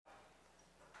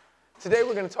Today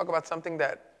we're going to talk about something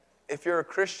that if you're a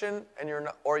Christian and you're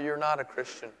not a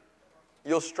Christian,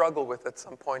 you'll struggle with at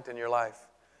some point in your life.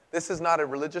 This is not a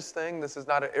religious thing. This is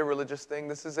not an irreligious thing.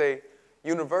 This is a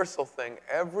universal thing.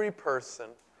 Every person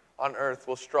on earth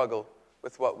will struggle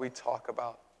with what we talk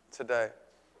about today.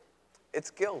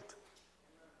 It's guilt.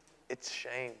 It's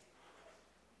shame.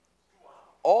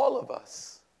 All of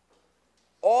us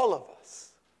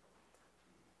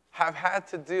have had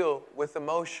to deal with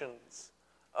emotions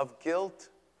of guilt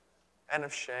and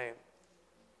of shame.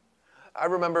 I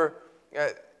remember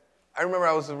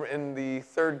I was in the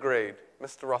 3rd grade,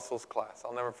 Mr. Russell's class.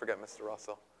 I'll never forget Mr.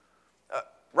 Russell.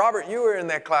 Robert, you were in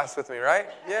that class with me, right?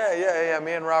 Yeah.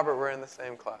 Me and Robert were in the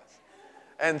same class.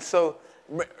 And so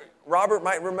Robert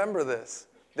might remember this.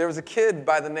 There was a kid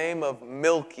by the name of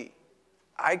Milky.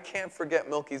 I can't forget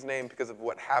Milky's name because of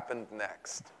what happened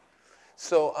next.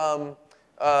 So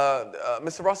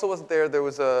Mr. Russell wasn't there. There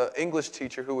was an English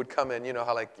teacher who would come in. You know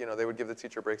how, they would give the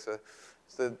teacher breaks.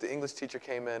 So the English teacher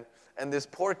came in, and this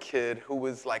poor kid who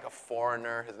was like a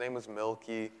foreigner, his name was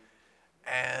Milky,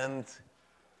 and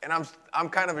I'm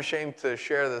kind of ashamed to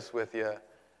share this with you.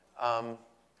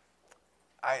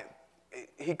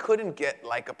 He couldn't get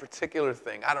like a particular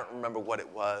thing. I don't remember what it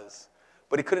was,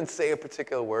 but he couldn't say a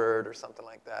particular word or something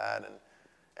like that.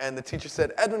 And the teacher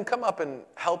said, "Edwin, come up and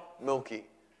help Milky."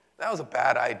 That was a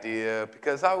bad idea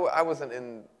because I wasn't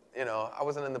in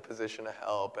the position to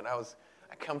help, and I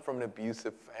come from an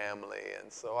abusive family,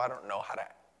 and so I don't know how to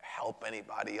help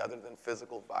anybody other than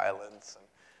physical violence. And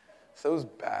so it was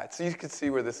bad. So you could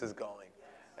see where this is going.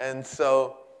 And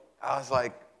so I was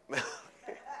like,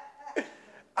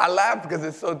 I laughed because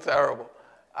it's so terrible.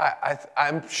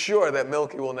 I'm sure that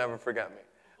Milky will never forget me.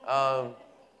 I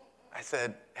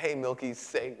said, "Hey, Milky,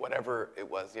 say whatever it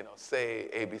was, say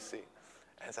ABC."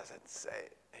 And so I said, "Say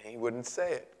it." And he wouldn't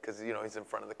say it because, he's in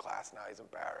front of the class now. He's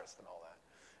embarrassed and all that.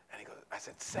 And I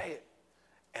said, "Say it."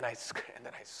 And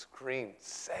then I screamed,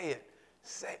 "Say it,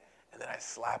 say it." And then I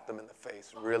slapped him in the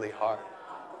face really hard.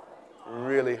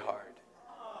 Really hard.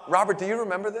 Robert, do you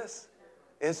remember this?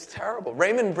 It's terrible.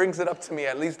 Raymond brings it up to me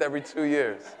at least every 2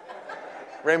 years.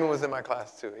 Raymond was in my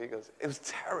class too. He goes, "It was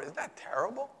terrible. Isn't that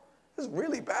terrible? It was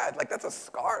really bad. Like, that's a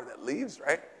scar that leaves,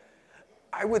 right?"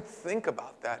 I would think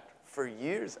about that for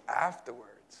years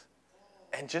afterwards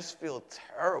and just feel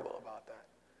terrible about that.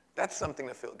 That's something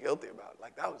to feel guilty about.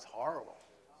 Like, that was horrible.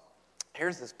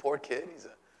 Here's this poor kid.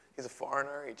 He's a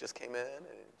foreigner. He just came in.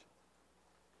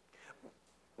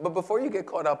 But before you get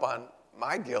caught up on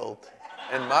my guilt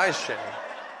and my shame,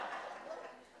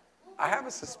 I have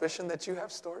a suspicion that you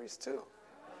have stories too.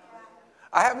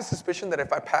 I have a suspicion that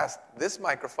if I passed this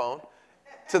microphone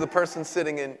to the person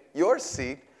sitting in your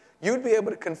seat, you'd be able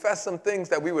to confess some things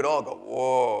that we would all go,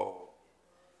 "Whoa,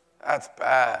 that's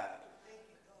bad."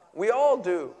 We all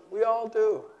do. We all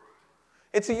do.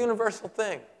 It's a universal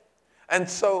thing. And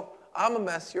so I'm a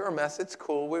mess, you're a mess, it's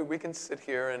cool. We can sit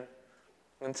here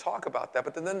and talk about that.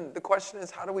 But then the question is,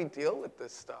 how do we deal with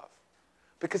this stuff?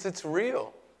 Because it's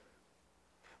real.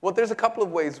 Well, there's a couple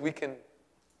of ways we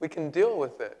can deal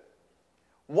with it.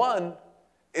 One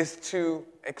is to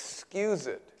excuse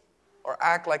it or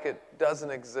act like it doesn't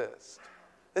exist.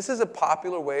 This is a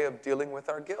popular way of dealing with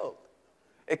our guilt.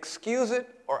 Excuse it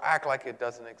or act like it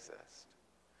doesn't exist.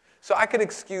 So I could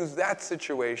excuse that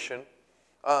situation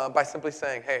by simply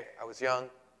saying, "Hey, I was young,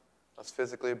 I was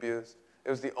physically abused. It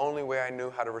was the only way I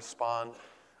knew how to respond.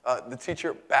 The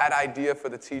teacher, bad idea for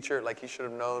the teacher, like he should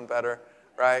have known better,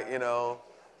 right?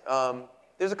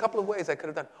 There's a couple of ways I could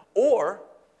have done. Or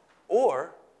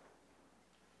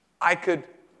I could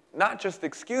not just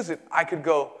excuse it, I could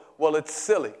go, "Well, it's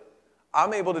silly.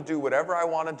 I'm able to do whatever I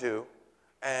want to do,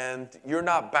 and you're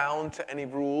not bound to any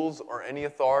rules or any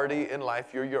authority in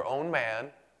life. You're your own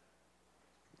man.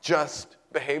 Just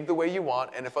behave the way you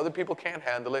want, and if other people can't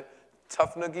handle it,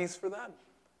 tough noogies for them."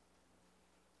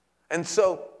 And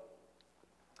so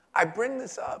I bring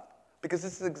this up because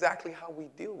this is exactly how we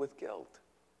deal with guilt.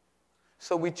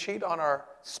 So we cheat on our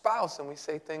spouse and we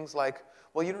say things like,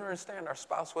 "Well, you don't understand, our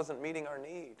spouse wasn't meeting our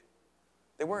need.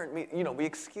 They weren't meeting," we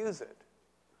excuse it.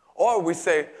 Or we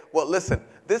say, "Well, listen,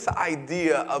 this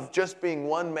idea of just being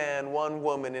one man, one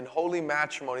woman in holy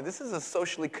matrimony, this is a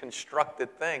socially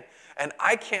constructed thing, and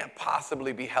I can't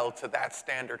possibly be held to that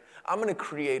standard. I'm going to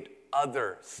create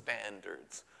other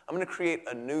standards. I'm going to create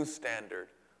a new standard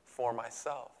for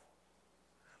myself."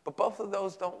 But both of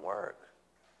those don't work.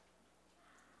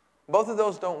 Both of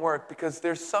those don't work because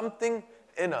there's something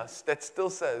in us that still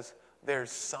says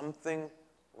there's something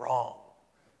wrong.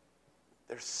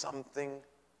 There's something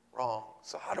wrong.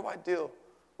 So how do I deal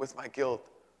with my guilt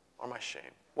or my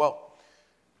shame? Well,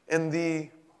 in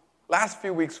the last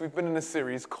few weeks we've been in a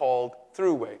series called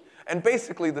Throughway. And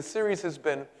basically the series has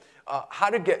been how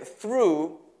to get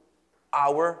through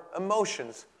our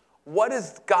emotions. What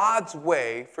is God's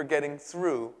way for getting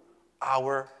through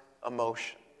our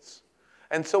emotions?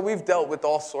 And so we've dealt with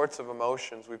all sorts of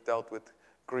emotions. We've dealt with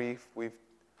grief.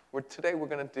 Today we're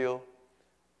going to deal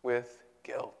with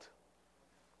guilt.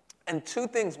 And two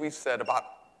things we've said about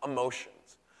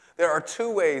emotions. There are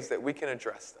two ways that we can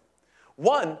address them.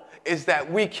 One is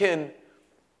that we can,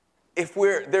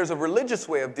 there's a religious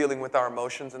way of dealing with our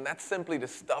emotions, and that's simply to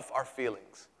stuff our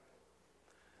feelings.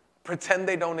 Pretend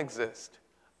they don't exist.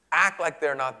 Act like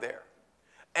they're not there.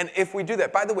 And if we do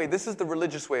that, by the way, this is the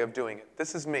religious way of doing it.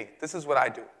 This is me. This is what I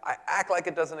do. I act like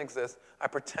it doesn't exist. I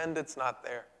pretend it's not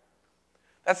there.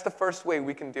 That's the first way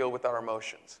we can deal with our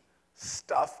emotions.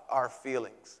 Stuff our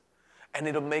feelings. And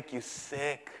it'll make you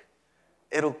sick.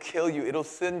 It'll kill you. It'll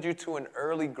send you to an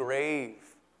early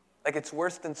grave. Like it's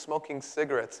worse than smoking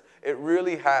cigarettes. It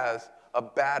really has a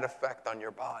bad effect on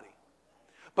your body.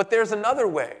 But there's another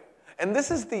way. And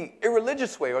this is the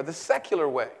irreligious way or the secular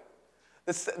way.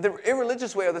 The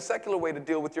irreligious way or the secular way to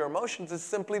deal with your emotions is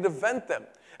simply to vent them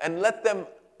and let them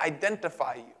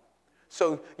identify you.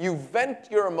 So you vent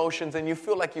your emotions and you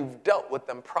feel like you've dealt with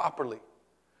them properly.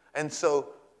 And so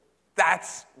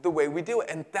that's the way we do it.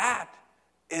 And that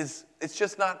is,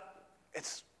 it's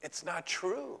not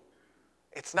true.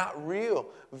 It's not real.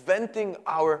 Venting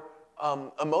our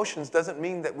emotions doesn't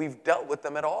mean that we've dealt with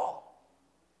them at all.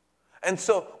 And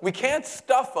so we can't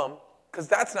stuff them because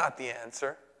that's not the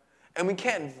answer. And we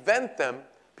can't vent them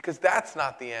because that's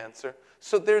not the answer.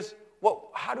 So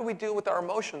how do we deal with our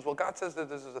emotions? Well, God says that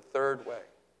this is a third way.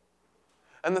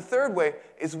 And the third way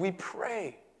is we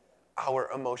pray our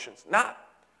emotions. Not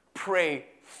pray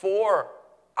for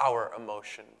our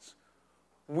emotions.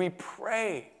 We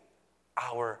pray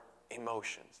our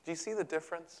emotions. Do you see the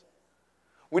difference?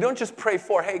 We don't just pray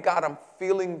for, hey, God, I'm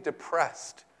feeling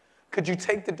depressed. Could you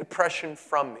take the depression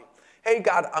from me? Hey,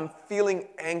 God, I'm feeling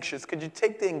anxious. Could you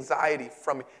take the anxiety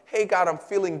from me? Hey, God, I'm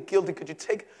feeling guilty. Could you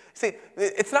take... See,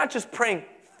 it's not just praying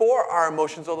for our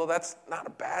emotions, although that's not a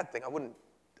bad thing. I wouldn't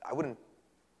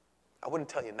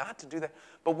tell you not to do that.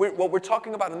 But what we're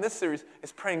talking about in this series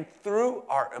is praying through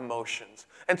our emotions.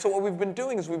 And so what we've been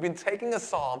doing is we've been taking a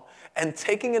psalm and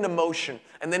taking an emotion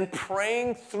and then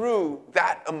praying through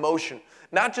that emotion.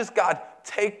 Not just, God,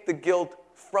 take the guilt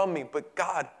from me, but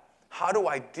God, how do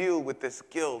I deal with this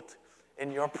guilt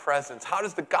in your presence? How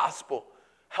does the gospel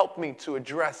help me to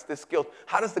address this guilt?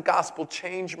 How does the gospel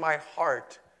change my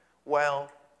heart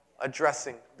while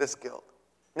addressing this guilt?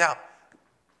 Now,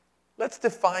 let's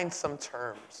define some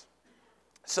terms.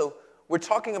 So we're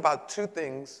talking about two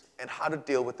things and how to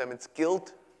deal with them. It's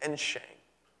guilt and shame.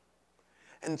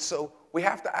 And so we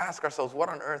have to ask ourselves, what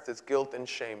on earth is guilt and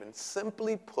shame? And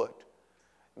simply put,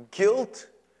 guilt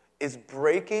is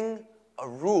breaking a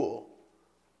rule,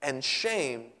 and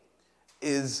shame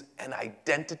is an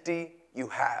identity you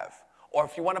have. Or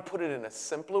if you want to put it in a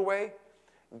simpler way,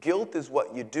 guilt is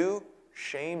what you do,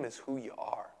 shame is who you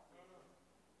are.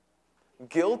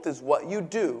 Guilt is what you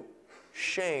do,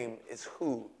 shame is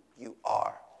who you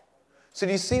are. So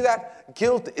do you see that?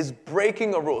 Guilt is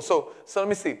breaking a rule. So let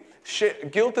me see.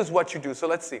 Guilt is what you do. So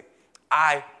let's see.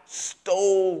 I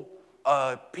stole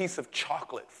a piece of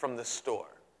chocolate from the store.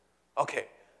 Okay,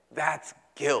 that's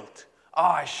guilt. Oh,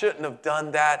 I shouldn't have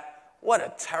done that. What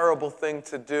a terrible thing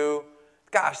to do.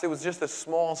 Gosh, it was just a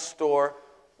small store.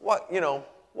 What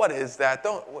is that?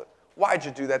 Why'd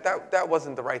you do that? That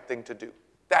wasn't the right thing to do.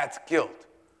 That's guilt.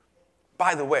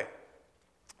 By the way,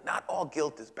 not all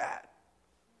guilt is bad.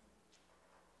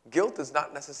 Guilt is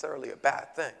not necessarily a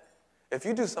bad thing. If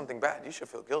you do something bad, you should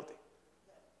feel guilty.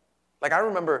 Like I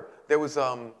remember there was,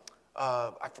 I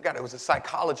forgot, it was a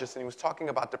psychologist, and he was talking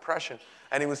about depression,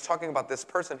 and he was talking about this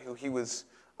person who he was,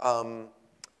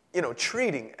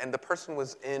 treating, and the person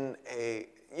was in they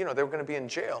were going to be in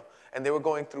jail, and they were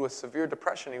going through a severe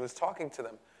depression. He was talking to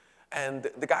them, and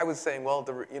the guy was saying, well,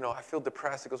 I feel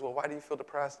depressed. He goes, well, why do you feel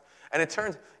depressed? And it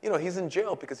turns, he's in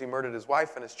jail because he murdered his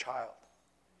wife and his child.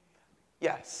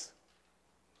 Yes,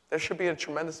 there should be a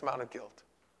tremendous amount of guilt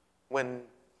when,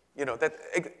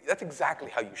 that's exactly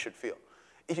how you should feel.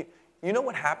 You know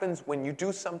what happens when you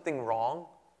do something wrong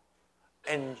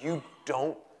and you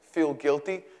don't feel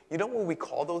guilty? You know what we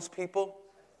call those people?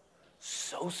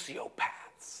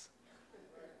 Sociopaths.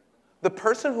 The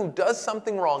person who does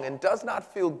something wrong and does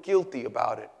not feel guilty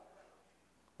about it,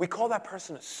 we call that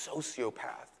person a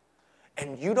sociopath.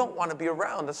 And you don't want to be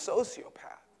around a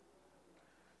sociopath.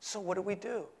 So what do we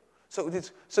do? So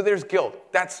there's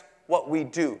guilt. That's what we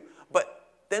do. But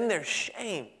then there's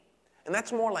shame. And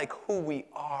that's more like who we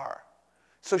are.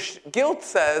 So guilt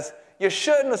says, you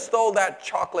shouldn't have stole that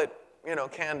chocolate,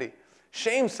 candy.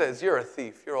 Shame says, you're a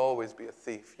thief. You'll always be a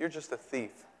thief. You're just a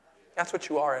thief. That's what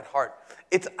you are at heart.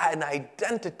 It's an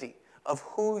identity of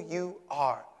who you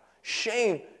are.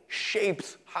 Shame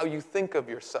shapes how you think of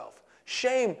yourself.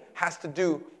 Shame has to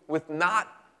do with not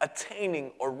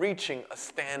attaining or reaching a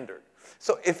standard.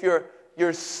 So if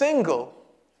you're single,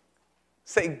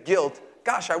 say guilt,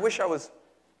 gosh, I wish I was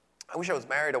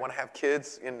married. I want to have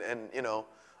kids and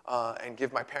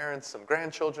give my parents some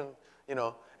grandchildren,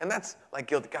 and that's like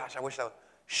guilt. Gosh, I wish I was.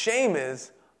 Shame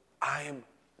is, I am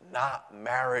not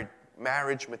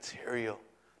marriage material.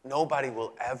 Nobody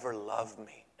will ever love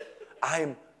me.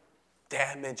 I'm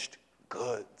damaged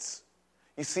goods.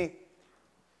 You see,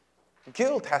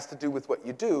 guilt has to do with what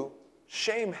you do.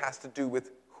 Shame has to do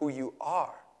with who you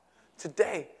are.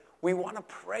 Today, we want to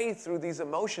pray through these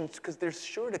emotions because they're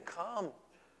sure to come.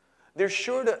 They're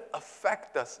sure to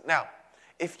affect us. Now,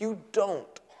 if you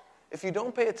don't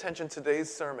pay attention to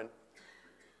today's sermon,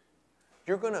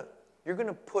 you're gonna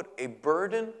put a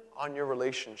burden on your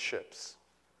relationships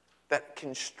that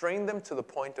can strain them to the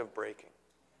point of breaking.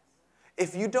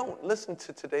 If you don't listen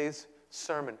to today's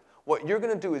sermon, what you're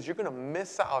gonna do is you're gonna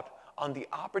miss out on the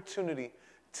opportunity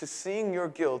to seeing your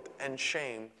guilt and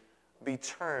shame be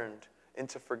turned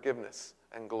into forgiveness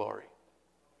and glory.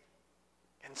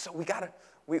 And so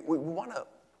we want to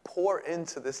pour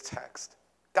into this text.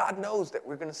 God knows that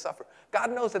we're going to suffer.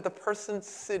 God knows that the person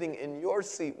sitting in your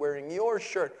seat wearing your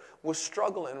shirt will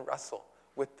struggle and wrestle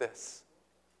with this.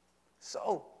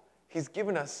 So he's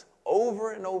given us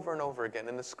over and over and over again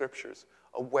in the scriptures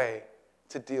a way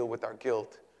to deal with our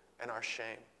guilt and our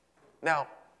shame. Now,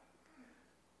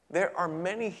 there are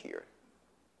many here,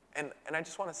 and I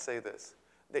just want to say this,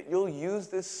 that you'll use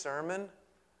this sermon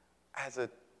as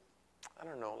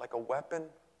like a weapon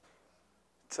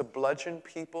to bludgeon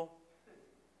people,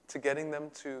 to getting them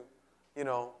to, and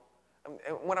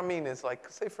what I mean is, like,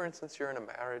 say for instance you're in a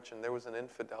marriage and there was an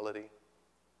infidelity,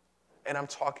 and I'm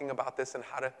talking about this and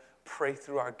how to pray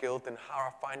through our guilt and how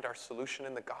to find our solution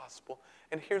in the gospel,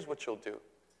 and here's what you'll do.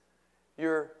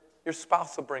 Your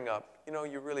spouse will bring up,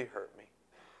 you really hurt me.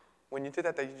 When you did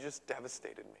that, you just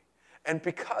devastated me. And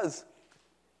because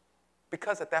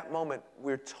at that moment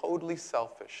we're totally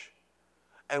selfish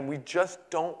and we just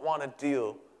don't want to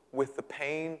deal with the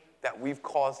pain that we've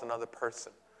caused another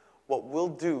person, what we'll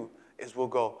do is we'll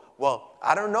go, well,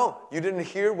 I don't know. You didn't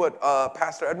hear what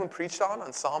Pastor Edwin preached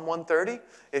on Psalm 130?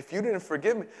 If you didn't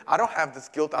forgive me, I don't have this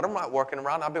guilt. I'm not walking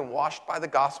around. I've been washed by the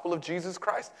gospel of Jesus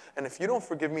Christ. And if you don't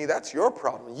forgive me, that's your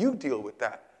problem. You deal with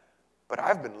that. But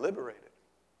I've been liberated.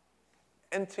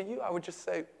 And to you, I would just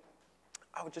say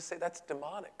that's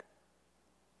demonic.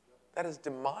 That is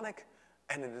demonic,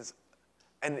 and it is,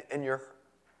 and you're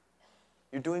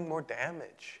doing more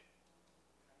damage.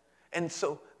 And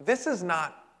so this is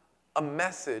not a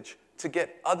message to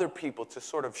get other people to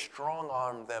sort of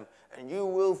strong-arm them, and you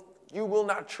will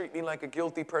not treat me like a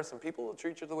guilty person. People will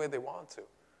treat you the way they want to.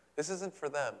 This isn't for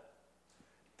them.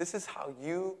 This is how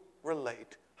you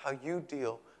relate, how you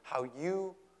deal, how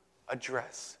you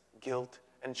address guilt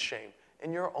and shame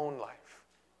in your own life,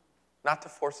 not to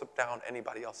force it down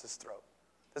anybody else's throat.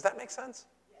 Does that make sense?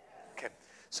 Okay,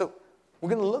 so we're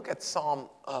going to look at Psalm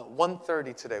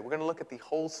 130 today. We're going to look at the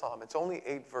whole psalm. It's only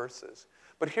 8 verses.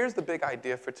 But here's the big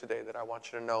idea for today that I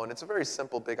want you to know, and it's a very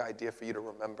simple big idea for you to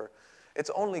remember. It's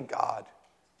only God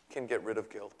can get rid of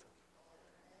guilt.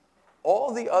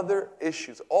 All the other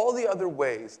issues, all the other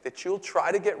ways that you'll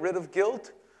try to get rid of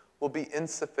guilt will be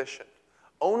insufficient.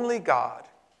 Only God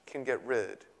can get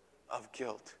rid of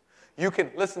guilt.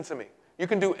 Listen to me, you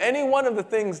can do any one of the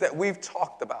things that we've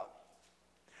talked about.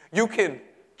 You can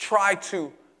try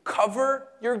to cover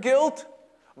your guilt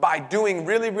by doing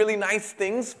really, really nice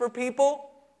things for people.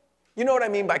 You know what I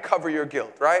mean by cover your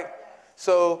guilt, right?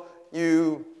 So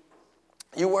you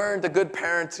weren't a good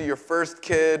parent to your first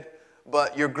kid,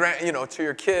 but to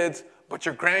your kids, but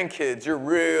your grandkids, you're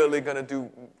really going to do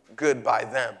good by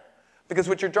them. Because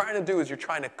what you're trying to do is you're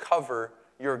trying to cover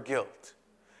your guilt.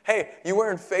 Hey, you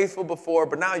weren't faithful before,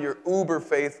 but now you're uber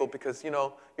faithful because,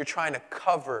 you're trying to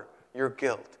cover your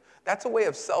guilt. That's a way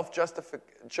of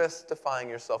justifying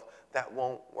yourself. That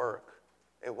won't work.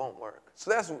 It won't work.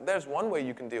 So there's one way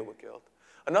you can deal with guilt.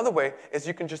 Another way is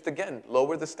you can just, again,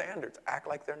 lower the standards. Act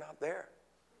like they're not there.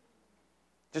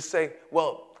 Just say,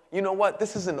 well, you know what?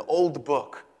 This is an old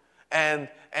book. And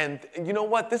you know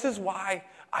what? This is why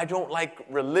I don't like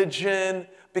religion,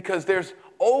 because there's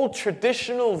old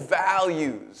traditional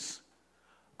values.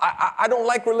 I don't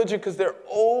like religion because they're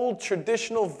old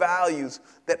traditional values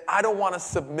that I don't want to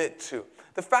submit to.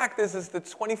 The fact is the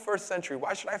 21st century.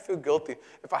 Why should I feel guilty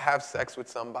if I have sex with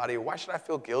somebody? Why should I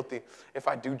feel guilty if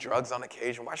I do drugs on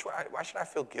occasion? Why should I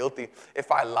feel guilty if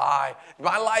I lie?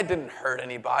 My lie didn't hurt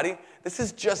anybody. This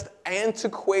is just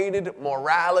antiquated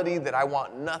morality that I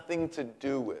want nothing to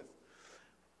do with.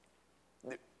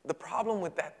 The problem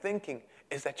with that thinking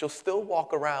is that you'll still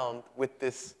walk around with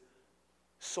this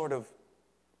sort of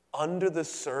under the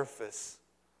surface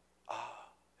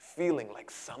feeling like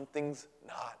something's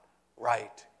not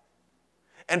right.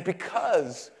 And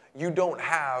because you're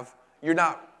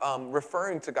not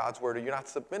referring to God's word, or you're not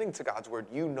submitting to God's word,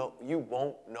 you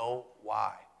won't know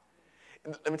why.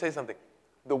 Let me tell you something.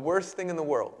 The worst thing in the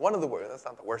world, one of the worst, that's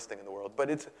not the worst thing in the world, but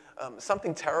it's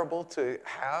something terrible to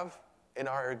have in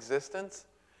our existence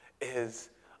is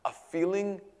a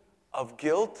feeling of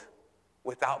guilt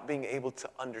without being able to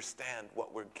understand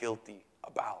what we're guilty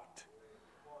about.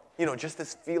 Just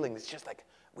this feeling, it's just like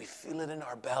we feel it in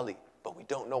our belly, but we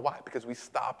don't know why, because we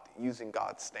stopped using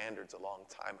God's standards a long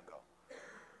time ago.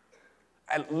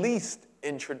 At least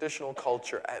in traditional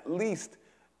culture, at least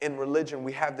in religion,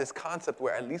 we have this concept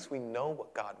where at least we know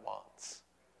what God wants.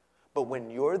 But when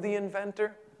you're the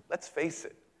inventor, let's face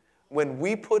it, when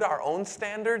we put our own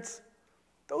standards,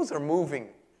 those are moving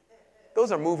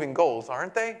goals,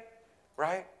 aren't they?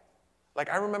 Right? Like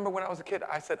I remember when I was a kid,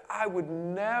 I said, I would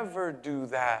never do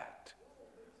that.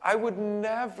 I would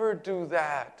never do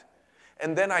that.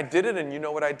 And then I did it, and you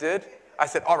know what I did? I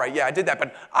said, all right, yeah, I did that,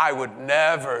 but I would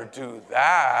never do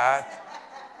that.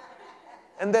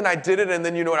 And then I did it, and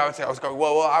then you know what I would say? I was going,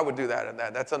 well, I would do that and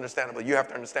that. That's understandable. You have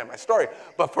to understand my story.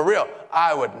 But for real,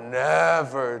 I would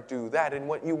never do that. And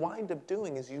what you wind up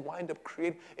doing is you wind up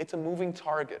creating, it's a moving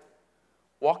target.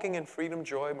 Walking in freedom,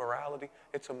 joy, morality,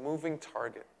 it's a moving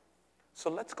target. So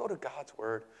let's go to God's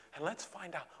word, and let's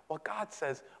find out what God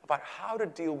says about how to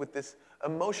deal with this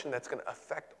emotion that's going to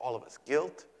affect all of us,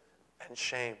 guilt and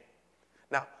shame.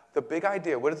 Now, the big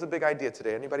idea, what is the big idea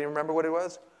today? Anybody remember what it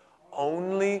was?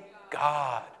 Only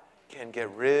God can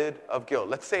get rid of guilt.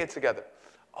 Let's say it together.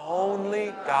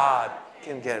 Only God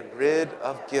can get rid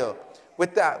of guilt.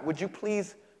 With that, would you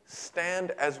please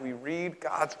stand as we read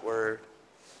God's word?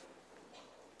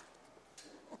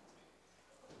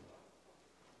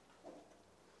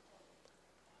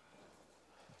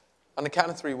 On the count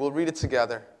of three, we'll read it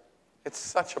together. It's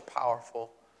such a powerful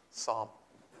psalm.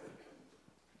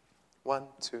 1,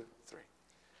 2, 3.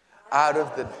 Out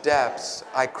of the depths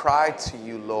I cry to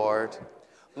you, Lord.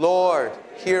 Lord,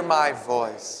 hear my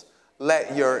voice.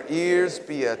 Let your ears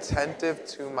be attentive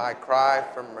to my cry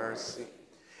for mercy.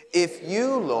 If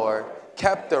you, Lord,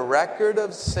 kept a record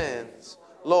of sins,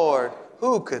 Lord,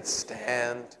 who could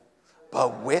stand?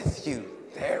 But with you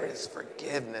there is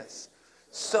forgiveness,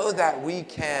 so that we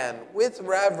can, with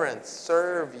reverence,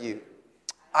 serve you.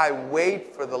 I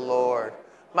wait for the Lord.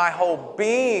 My whole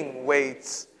being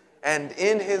waits, and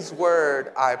in his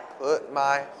word I put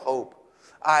my hope.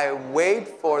 I wait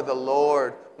for the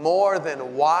Lord more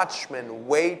than watchmen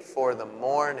wait for the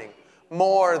morning.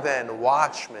 More than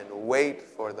watchmen wait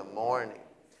for the morning.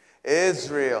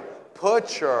 Israel,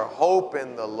 put your hope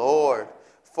in the Lord,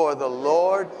 for the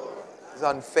Lord is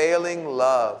unfailing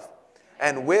love,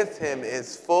 and with him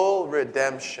is full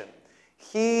redemption.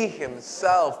 He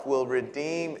himself will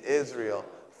redeem Israel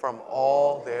from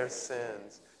all their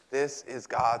sins. This is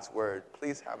God's word.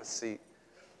 Please have a seat.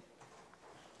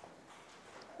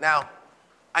 Now,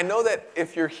 I know that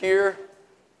if you're here,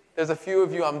 there's a few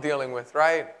of you I'm dealing with,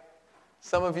 right?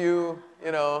 Some of you,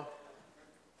 you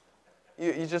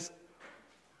just,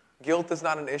 guilt is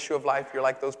not an issue of life. You're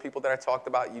like those people that I talked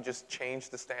about. You just change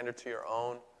the standard to your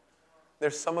own.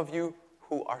 There's some of you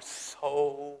who are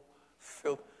so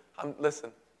filled.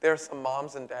 Listen, there are some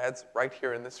moms and dads right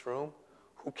here in this room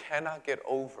who cannot get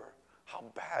over how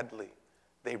badly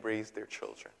they raised their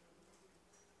children.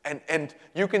 And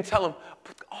you can tell them,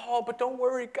 but don't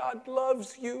worry, God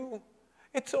loves you.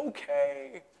 It's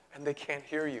okay. And they can't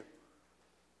hear you.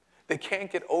 They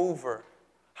can't get over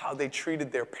how they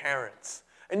treated their parents.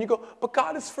 And you go, but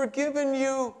God has forgiven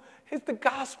you. The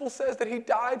gospel says that he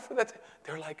died for that.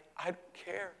 They're like, I don't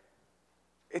care.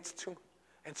 It's too.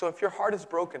 And so if your heart is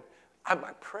broken,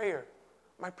 my prayer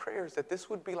is that this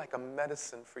would be like a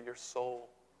medicine for your soul.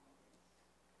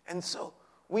 And so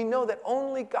we know that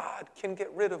only God can get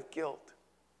rid of guilt.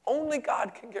 Only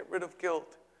God can get rid of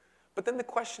guilt. But then the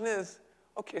question is,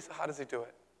 okay, so how does he do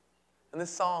it? And this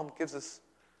psalm gives us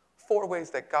 4 ways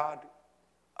that God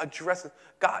addresses,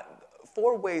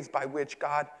 4 ways by which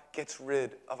God gets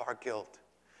rid of our guilt.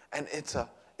 And it's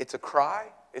a cry,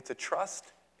 it's a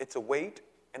trust, it's a wait,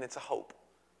 and it's a hope.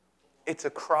 It's a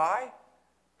cry,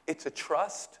 it's a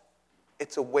trust,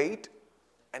 it's a wait,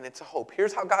 and it's a hope.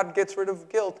 Here's how God gets rid of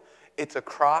guilt. It's a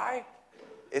cry,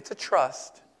 it's a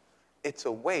trust, it's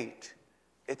a wait,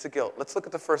 it's a guilt. Let's look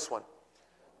at the first one.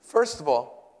 First of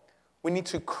all, we need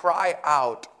to cry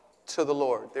out to the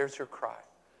Lord. There's your cry.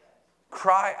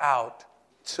 Cry out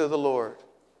to the Lord.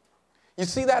 You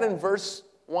see that in verse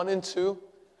 1 and 2?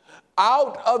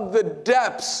 Out of the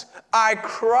depths I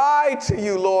cry to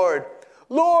you, Lord.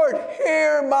 Lord,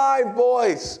 hear my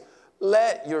voice.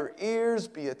 Let your ears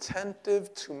be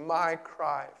attentive to my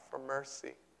cry for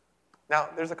mercy. Now,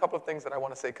 there's a couple of things that I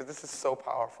want to say because this is so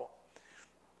powerful.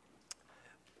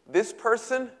 This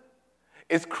person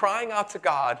is crying out to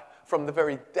God from the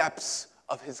very depths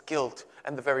of his guilt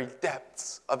and the very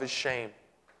depths of his shame.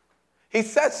 He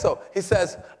says so. He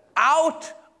says,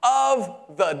 out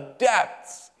of the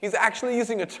depths. He's actually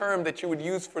using a term that you would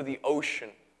use for the ocean.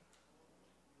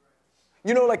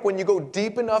 You know, like when you go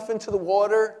deep enough into the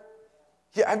water.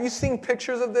 Yeah, have you seen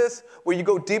pictures of this? Where you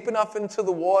go deep enough into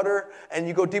the water and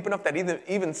you go deep enough that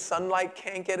even sunlight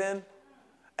can't get in?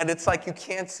 And it's like you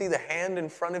can't see the hand in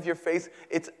front of your face.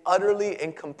 It's utterly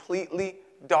and completely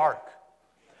dark.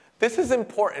 This is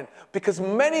important because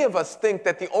many of us think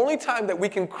that the only time that we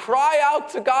can cry out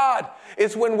to God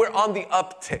is when we're on the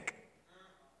uptick.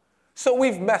 So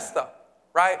we've messed up,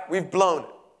 right? We've blown it.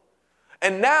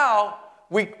 And now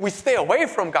we stay away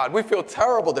from God. We feel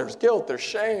terrible. There's guilt, there's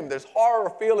shame, there's horror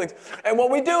feelings. And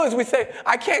what we do is we say,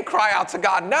 I can't cry out to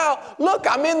God now. Look,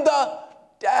 I'm in the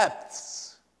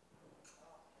depths.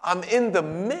 I'm in the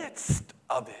midst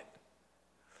of it.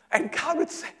 And God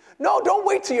would say, no, don't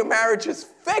wait till your marriage is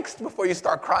fixed before you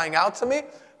start crying out to me.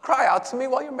 Cry out to me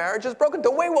while your marriage is broken.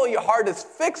 Don't wait while your heart is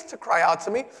fixed to cry out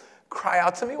to me. Cry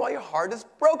out to me while your heart is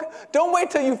broken. Don't wait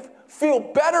till you feel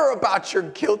better about your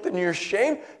guilt and your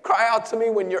shame. Cry out to me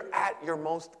when you're at your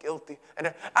most guilty.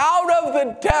 And out of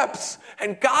the depths.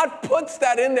 And God puts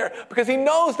that in there because he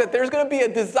knows that there's going to be a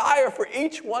desire for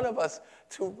each one of us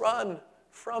to run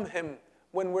from him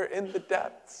when we're in the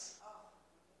depths.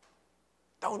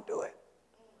 Don't do it.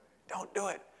 Don't do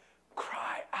it.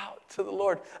 Cry out to the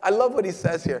Lord. I love what he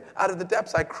says here. Out of the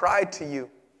depths I cried to you.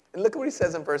 And look at what he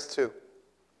says in verse 2.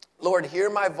 Lord, hear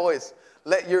my voice.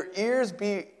 Let your ears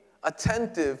be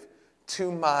attentive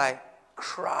to my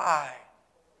cry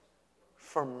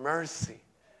for mercy.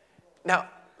 Now,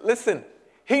 listen.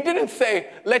 He didn't say,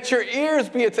 let your ears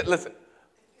be attentive. Listen.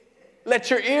 Let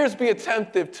your ears be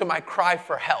attentive to my cry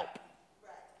for help.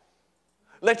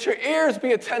 Let your ears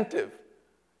be attentive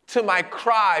to my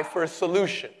cry for a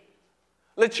solution.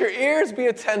 Let your ears be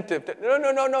attentive to, no,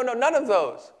 none of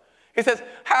those. He says,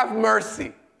 have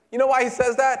mercy. You know why he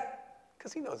says that?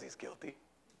 Because he knows he's guilty.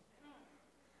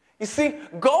 You see,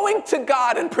 going to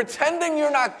God and pretending you're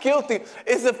not guilty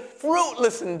is a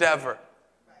fruitless endeavor.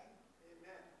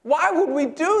 Why would we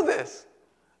do this?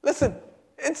 Listen,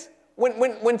 it's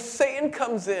when Satan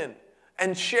comes in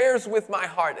and shares with my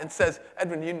heart and says,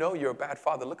 Edwin, you know you're a bad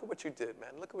father. Look at what you did, man.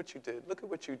 Look at what you did. Look at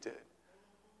what you did.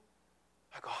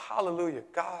 I go, hallelujah.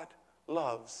 God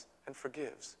loves and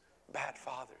forgives bad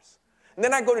fathers. And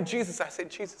then I go to Jesus. I say,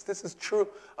 Jesus, this is true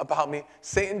about me.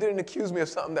 Satan didn't accuse me of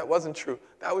something that wasn't true.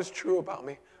 That was true about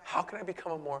me. How can I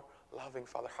become a more loving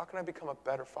father? How can I become a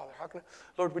better father?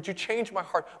 Lord, would you change my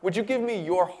heart? Would you give me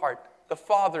your heart, the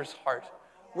Father's heart?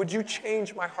 Would you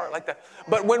change my heart like that?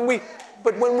 But when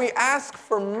we ask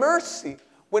for mercy,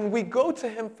 when we go to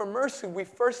him for mercy, we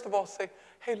first of all say,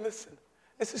 hey, listen,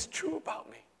 this is true about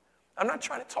me. I'm not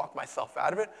trying to talk myself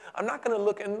out of it. I'm not going to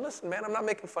look, and listen, man, I'm not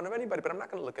making fun of anybody, but I'm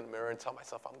not going to look in the mirror and tell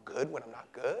myself I'm good when I'm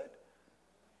not good.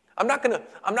 I'm not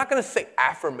going to say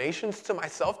affirmations to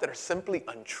myself that are simply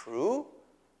untrue.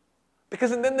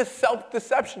 Because then the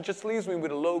self-deception just leaves me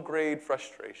with a low-grade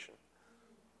frustration.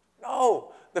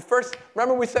 No.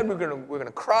 Remember we said we're going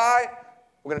to cry,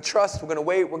 we're going to trust, we're going to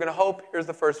wait, we're going to hope. Here's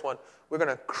the first one. We're going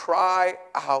to cry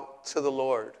out to the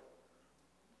Lord.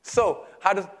 So,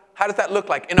 how does that look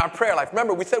like in our prayer life?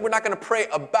 Remember, we said we're not going to pray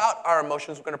about our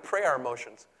emotions, we're going to pray our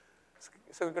emotions.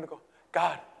 So we're going to go,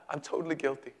 God, I'm totally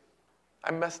guilty.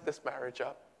 I messed this marriage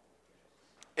up.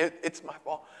 It's my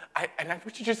fault.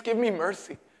 Would you just give me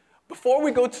mercy? Before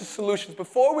we go to solutions,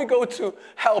 before we go to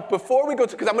help, because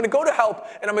I'm going to go to help,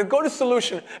 and I'm going to go to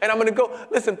solution, and I'm going to go,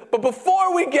 listen, but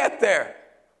before we get there,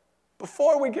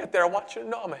 I want you to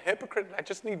know I'm a hypocrite, and I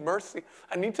just need mercy.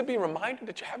 I need to be reminded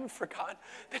that you haven't forgotten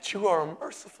that you are a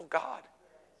merciful God.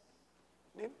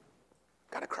 You've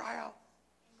got to cry out.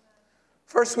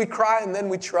 First we cry, and then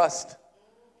we trust.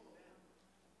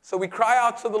 So we cry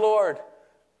out to the Lord,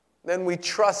 then we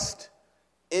trust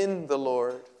in the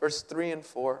Lord. Verse 3 and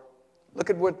 4. Look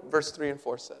at what verse 3 and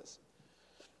 4 says.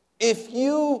 If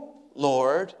you,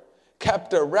 Lord,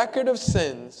 kept a record of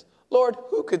sins, Lord,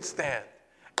 who could stand?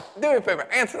 Do me a favor,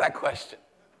 answer that question.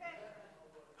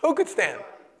 Who could stand?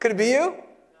 Could it be you?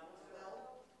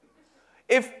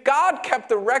 If God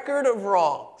kept a record of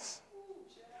wrongs,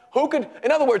 who could,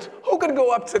 in other words, who could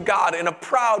go up to God in a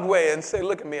proud way and say,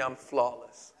 look at me, I'm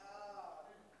flawless?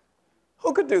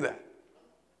 Who could do that?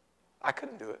 I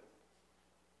couldn't do it.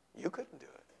 You couldn't do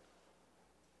it.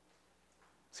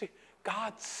 See,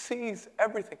 God sees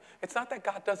everything. It's not that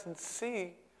God doesn't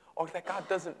see or that God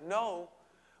doesn't know,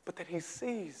 but that he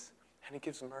sees and he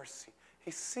gives mercy.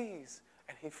 He sees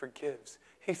and he forgives.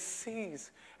 He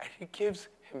sees and he gives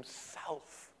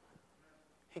himself.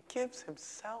 He gives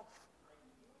himself.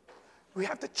 We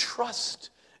have to trust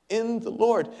in the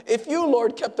Lord. If you,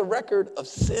 Lord, kept a record of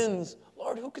sins,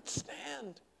 Lord, who could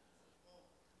stand?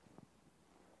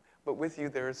 But with you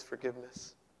there is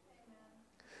forgiveness.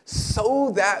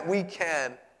 So that we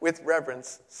can, with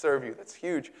reverence, serve you. That's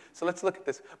huge. So let's look at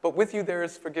this. But with you there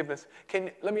is forgiveness.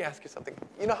 Let me ask you something.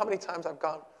 You know how many times I've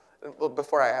gone, well,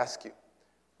 before I ask you,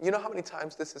 you know how many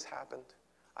times this has happened?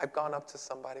 I've gone up to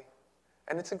somebody,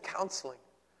 and it's in counseling,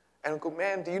 and I go,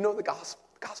 man, do you know the gospel?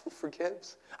 The gospel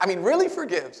forgives. I mean, really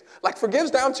forgives. Like forgives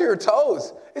down to your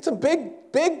toes. It's a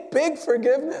big, big, big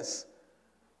forgiveness.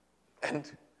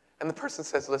 And the person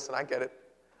says, listen, I get it.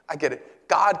 I get it.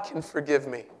 God can forgive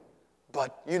me.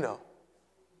 But, you know,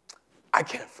 I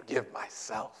can't forgive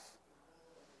myself.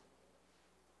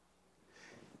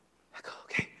 I go,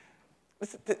 okay.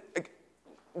 Listen,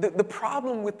 the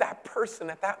problem with that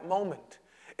person at that moment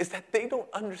is that they don't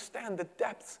understand the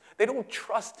depths. They don't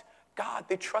trust God.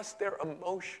 They trust their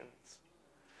emotions.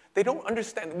 They don't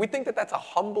understand. We think that that's a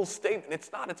humble statement.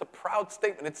 It's not. It's a proud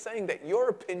statement. It's saying that your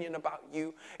opinion about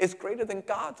you is greater than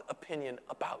God's opinion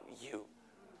about you.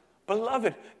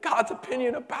 Beloved, God's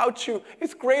opinion about you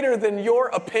is greater than your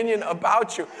opinion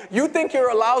about you. You think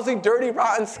you're a lousy, dirty,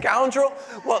 rotten scoundrel?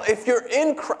 Well, if you're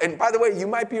in Christ, and by the way, you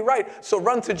might be right, so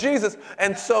run to Jesus.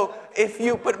 And so if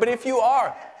you, but if you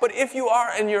are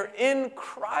and you're in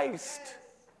Christ,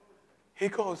 he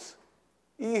goes,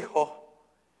 hijo,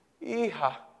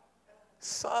 hija,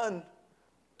 son,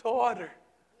 daughter.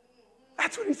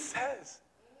 That's what he says.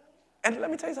 And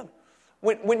let me tell you something.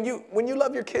 When you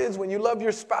love your kids, when you love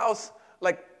your spouse,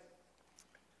 like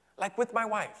with my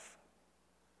wife,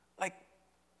 like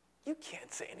you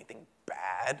can't say anything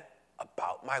bad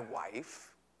about my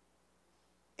wife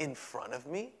in front of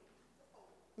me.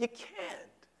 You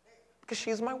can't, because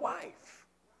she's my wife.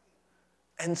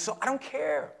 And so I don't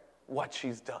care what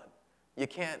she's done. You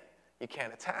can't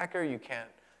attack her. You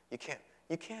can't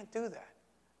do that.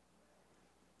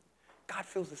 God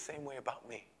feels the same way about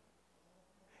me.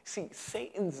 See,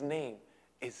 Satan's name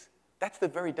that's the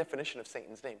very definition of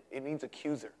Satan's name. It means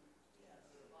accuser.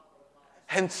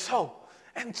 And so,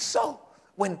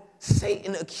 when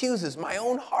Satan accuses my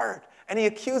own heart, and he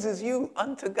accuses you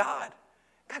unto God,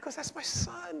 God goes, that's my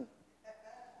son.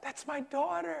 That's my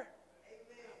daughter.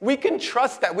 We can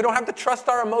trust that. We don't have to trust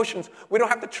our emotions. We don't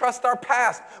have to trust our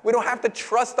past. We don't have to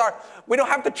trust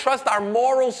our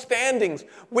moral standings.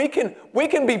 We can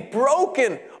be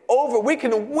broken over. We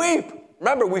can weep.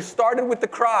 Remember, we started with the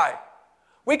cry.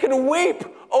 We can weep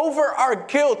over our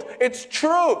guilt. It's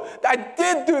true. I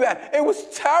did do that. It was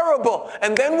terrible.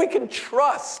 And then we can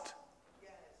trust.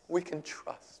 We can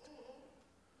trust.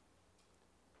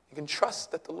 You can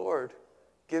trust that the Lord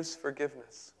gives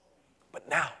forgiveness. But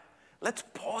now, let's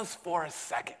pause for a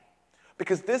second.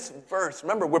 Because this verse,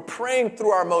 remember, we're praying through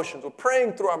our emotions. We're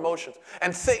praying through our emotions.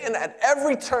 And Satan at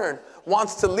every turn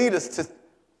wants to lead us to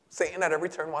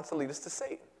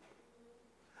Satan.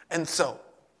 And so,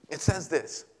 it says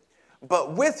this,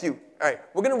 but with you, all right,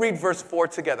 we're going to read verse 4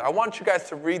 together. I want you guys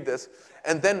to read this,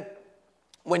 and then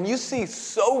when you see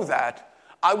so that,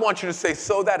 I want you to say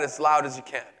so that as loud as you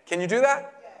can. Can you do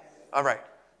that? Yes. All right,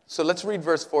 so let's read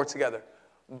verse 4 together.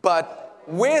 But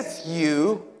with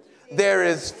you there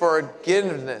is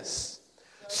forgiveness,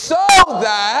 so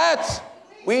that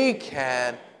we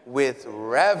can with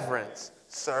reverence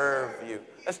serve you.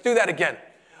 Let's do that again.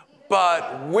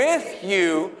 But with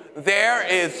you there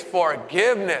is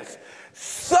forgiveness,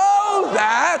 so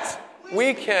that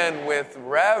we can with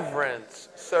reverence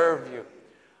serve you.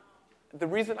 The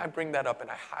reason I bring that up and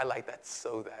I highlight that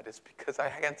so that is because I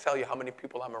can't tell you how many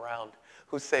people I'm around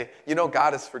who say, you know,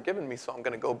 God has forgiven me, so I'm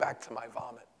going to go back to my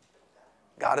vomit.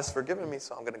 God has forgiven me,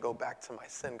 so I'm going to go back to my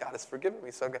sin. God has forgiven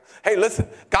me, so I'm going to... Hey, listen,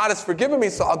 God has forgiven me,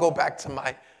 so I'll go back to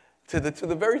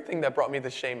the very thing that brought me the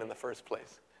shame in the first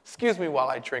place. Excuse me while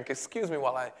I drink. Excuse me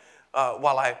while I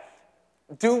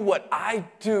do what I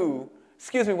do.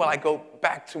 Excuse me while I go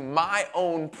back to my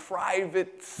own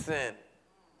private sin.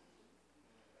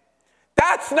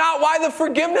 That's not why the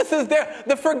forgiveness is there.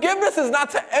 The forgiveness is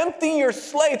not to empty your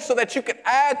slate so that you can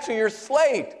add to your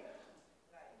slate.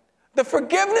 The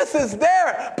forgiveness is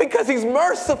there because he's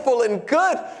merciful and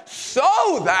good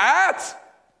so that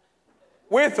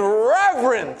with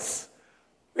reverence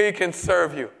we can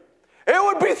serve you. It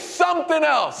would be something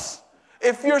else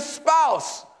if your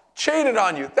spouse cheated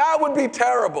on you. That would be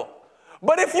terrible.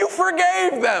 But if you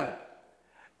forgave them,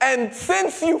 and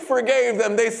since you forgave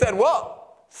them, they said, well,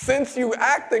 since you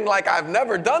acting like I've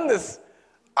never done this,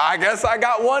 I guess I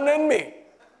got one in me.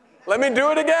 Let me do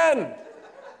it again.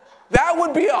 That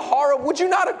would be a horrible, would you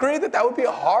not agree that that would be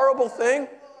a horrible thing?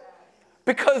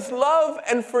 Because love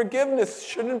and forgiveness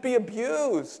shouldn't be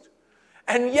abused.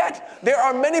 And yet, there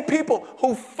are many people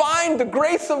who find the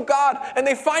grace of God and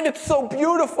they find it so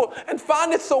beautiful and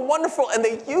find it so wonderful and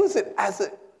they use it as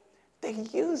a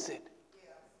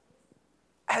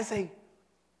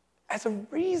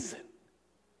reason,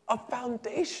 a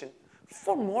foundation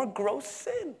for more gross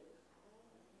sin.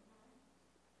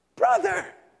 Brother,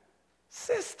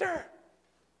 sister,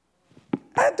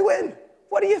 Edwin,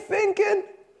 what are you thinking?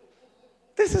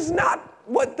 This is not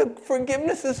what the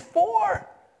forgiveness is for.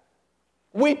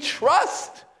 We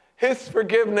trust his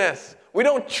forgiveness. We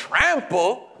don't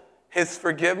trample his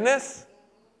forgiveness.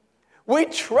 We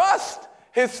trust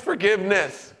his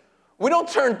forgiveness. We don't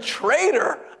turn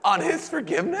traitor on his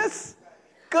forgiveness.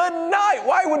 Good night.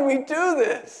 Why would we do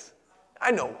this?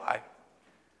 I know why.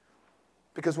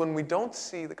 Because when we don't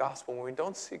see the gospel, when we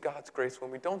don't see God's grace, when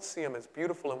we don't see him as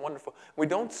beautiful and wonderful, we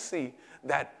don't see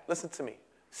that, listen to me,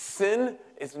 sin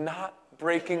is not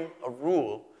breaking a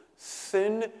rule.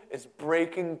 Sin is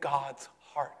breaking God's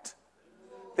heart.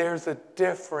 There's a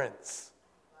difference.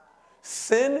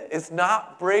 Sin is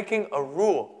not breaking a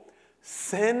rule.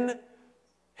 Sin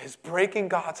is breaking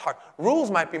God's heart. Rules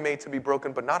might be made to be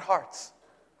broken, but not hearts.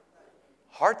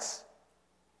 Hearts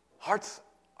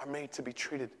are made to be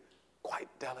treated quite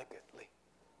delicately.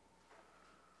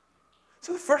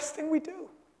 So the first thing we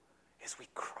do is we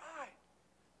cry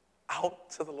out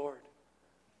to the Lord.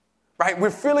 Right?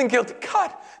 We're feeling guilty.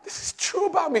 God, this is true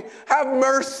about me. Have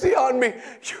mercy on me.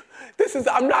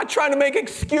 I'm not trying to make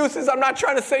excuses. I'm not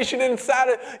trying to say she didn't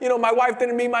my wife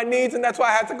didn't meet my needs and that's why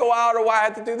I had to go out or why I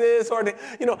had to do this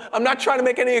I'm not trying to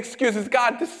make any excuses.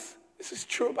 God, this is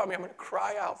true about me. I'm going to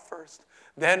cry out first.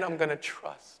 Then I'm going to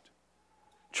trust.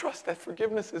 Trust that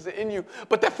forgiveness is in you.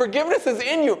 But that forgiveness is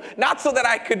in you, not so that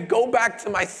I could go back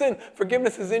to my sin.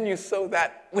 Forgiveness is in you so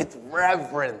that with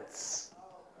reverence.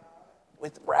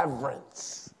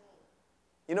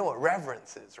 You know what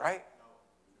reverence is, right?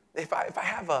 If I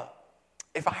have a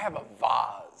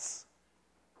vase,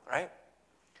 right?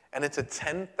 And it's a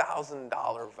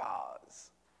 $10,000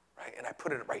 vase, right? And I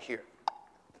put it right here.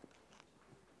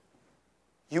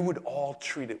 You would all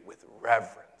treat it with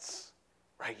reverence,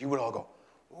 right? You would all go,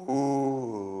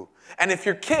 ooh. And if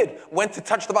your kid went to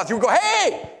touch the vase, you would go,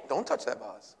 hey, don't touch that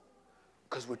vase.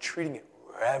 Because we're treating it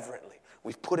reverently.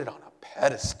 We've put it on a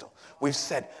pedestal. We've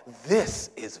said,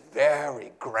 this is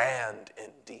very grand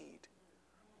indeed.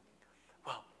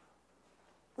 Well,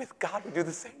 with God, we do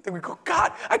the same thing. We go,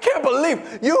 God, I can't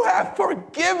believe you have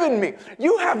forgiven me.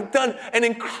 You have done an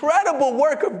incredible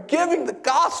work of giving the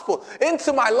gospel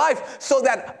into my life so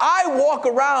that I walk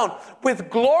around with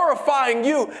glorifying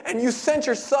you. And you sent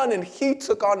your son and he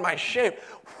took on my shame.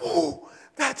 Whoa,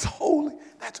 that's holy.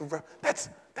 That's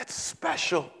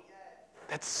special.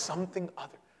 That's something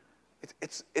other.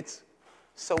 It's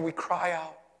so we cry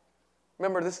out.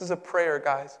 Remember, this is a prayer,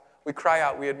 guys. We cry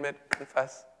out, we admit,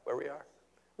 confess where we are.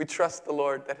 We trust the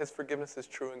Lord that his forgiveness is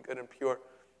true and good and pure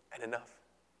and enough.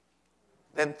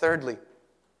 Then thirdly,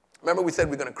 remember we said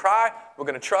we're going to cry, we're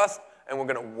going to trust, and we're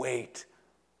going to wait.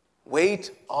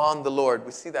 Wait on the Lord.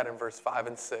 We see that in verse 5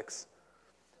 and 6.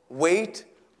 Wait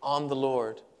on the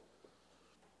Lord.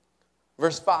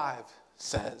 Verse 5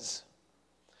 says,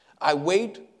 I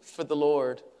wait for the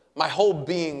Lord. My whole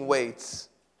being waits.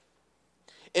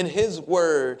 In his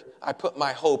word, I put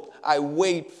my hope. I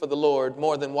wait for the Lord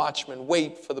more than watchmen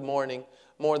wait for the morning.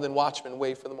 More than watchmen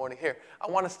wait for the morning. Here, I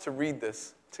want us to read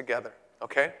this together,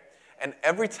 okay? And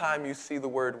every time you see the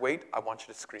word wait, I want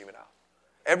you to scream it out.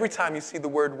 Every time you see the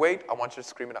word wait, I want you to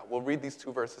scream it out. We'll read these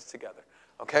two verses together,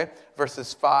 okay?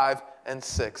 Verses 5 and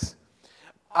 6.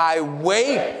 I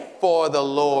wait for the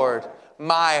Lord.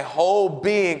 My whole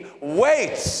being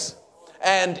waits,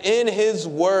 and in his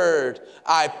word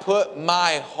I put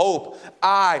my hope.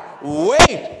 I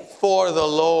wait for the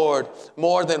Lord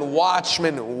more than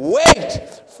watchmen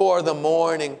wait for the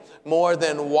morning. More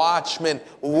than watchmen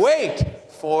wait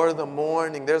for the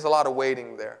morning. There's a lot of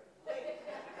waiting there.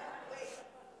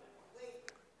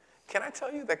 Can I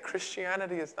tell you that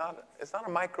Christianity is not a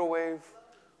microwave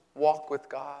walk with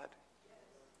God?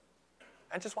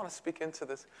 I just want to speak into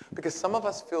this because some of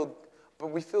us feel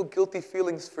guilty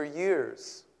feelings for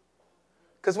years.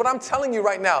 Because what I'm telling you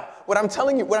right now, what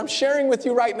I'm sharing with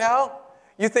you right now,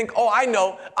 you think, oh, I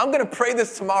know, I'm going to pray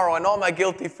this tomorrow and all my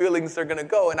guilty feelings are going to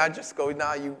go. And I just go,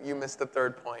 nah, you missed the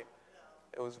third point.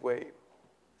 It was wait.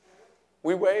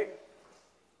 We wait.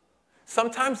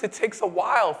 Sometimes it takes a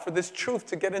while for this truth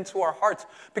to get into our hearts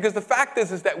because the fact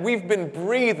is that we've been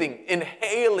breathing,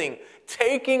 inhaling,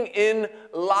 taking in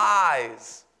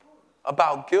lies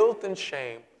about guilt and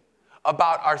shame,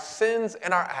 about our sins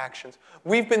and our actions.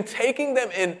 We've been taking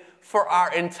them in for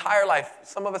our entire life.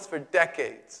 Some of us for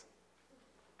decades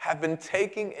have been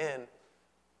taking in,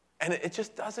 and it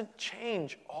just doesn't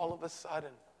change all of a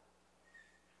sudden.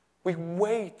 We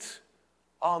wait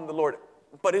on the Lord,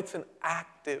 but it's an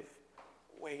active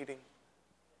waiting,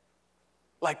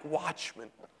 like watchmen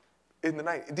in the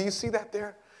night. Do you see that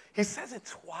there? He says it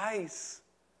twice.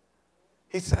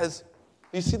 He says,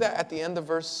 do you see that at the end of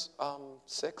verse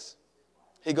 6?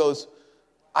 He goes,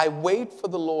 I wait for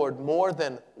the Lord more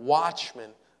than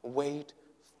watchmen wait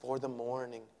for the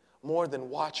morning. More than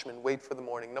watchmen wait for the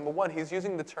morning. Number one, he's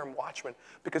using the term watchman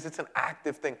because it's an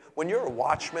active thing. When you're a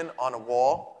watchman on a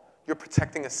wall, you're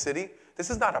protecting a city. This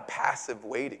is not a passive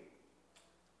waiting.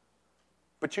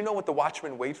 But you know what the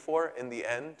watchmen wait for in the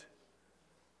end?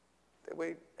 They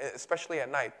wait, especially at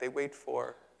night, they wait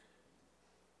for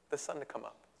the sun to come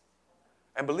up.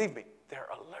 And believe me, they're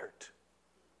alert.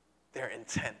 They're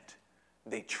intent.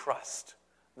 They trust.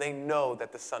 They know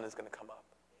that the sun is going to come up.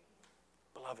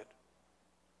 Beloved,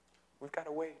 we've got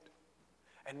to wait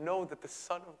and know that the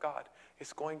Son of God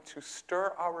is going to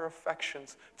stir our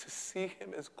affections to see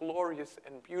him as glorious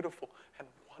and beautiful and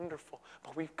wonderful.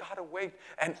 But we've got to wait.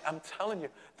 And I'm telling you,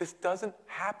 this doesn't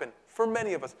happen for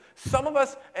many of us. Some of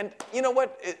us, and you know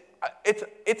what?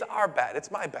 It's our bad.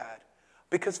 It's my bad.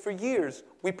 Because for years,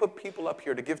 we put people up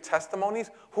here to give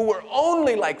testimonies who were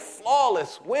only like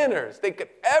flawless winners. They could,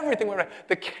 everything went right.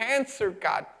 The cancer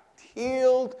got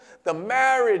healed. The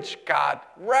marriage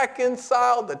got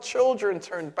reconciled. The children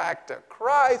turned back to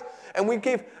Christ. And we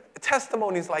gave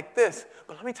testimonies like this.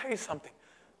 But let me tell you something.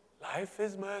 Life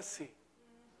is messy.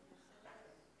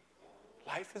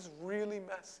 Life is really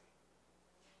messy.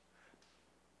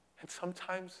 And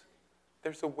sometimes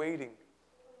there's a waiting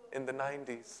in the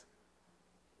 90s.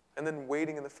 And then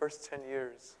waiting in the first 10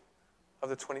 years of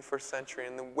the 21st century.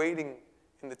 And then waiting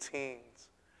in the teens.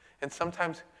 And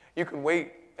sometimes you can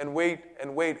wait and wait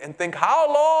and wait and think, how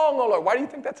long, oh Lord? Why do you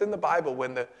think that's in the Bible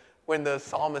when the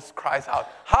psalmist cries out,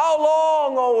 how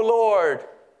long, oh Lord?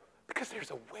 Because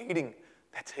there's a waiting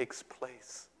that takes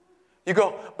place. You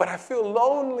go, but I feel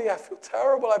lonely, I feel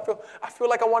terrible, I feel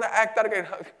like I want to act out again.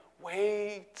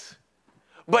 Wait.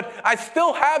 But I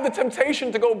still have the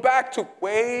temptation to go back to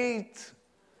wait.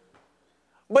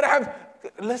 But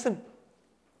listen,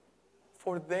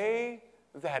 for they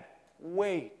that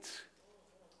wait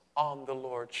on the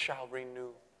Lord shall renew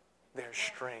their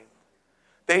strength.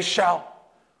 They shall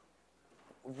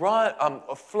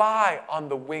fly on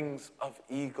the wings of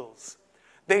eagles.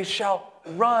 They shall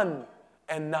run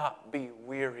and not be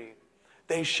weary.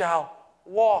 They shall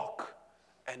walk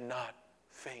and not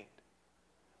faint.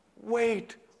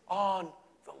 Wait on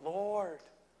the Lord.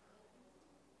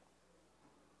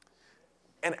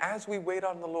 And as we wait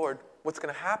on the Lord, what's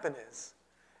going to happen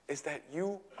is that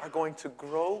you are going to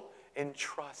grow in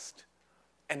trust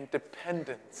and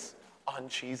dependence on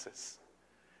Jesus.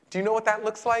 Do you know what that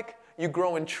looks like? You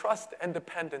grow in trust and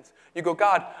dependence. You go,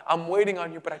 God, I'm waiting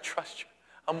on you, but I trust you.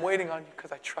 I'm waiting on you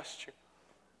because I trust you.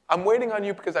 I'm waiting on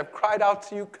you because I've cried out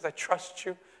to you because I trust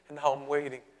you, and now I'm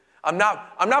waiting. I'm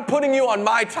not putting you on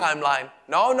my timeline.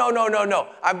 No.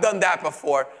 I've done that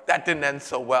before. That didn't end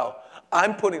so well.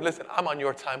 I'm on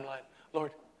your timeline.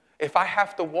 Lord, if I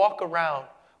have to walk around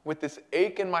with this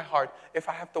ache in my heart, if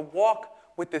I have to walk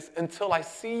with this until I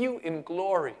see you in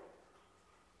glory,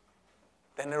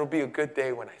 then it'll be a good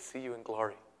day when I see you in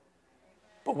glory.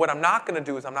 But what I'm not going to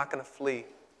do is I'm not going to flee.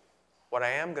 What I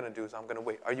am going to do is I'm going to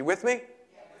wait. Are you with me?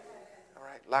 Yes. All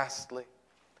right, lastly.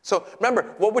 So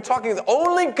remember, what we're talking is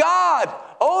only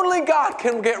God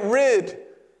can get rid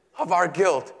of our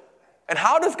guilt. And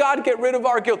how does God get rid of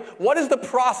our guilt? What is the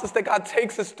process that God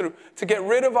takes us through to get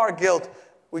rid of our guilt?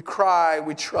 We cry,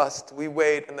 we trust, we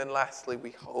wait, and then lastly,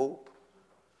 we hope.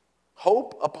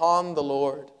 Hope upon the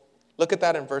Lord. Look at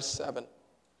that in verse 7.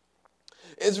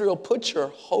 Israel, put your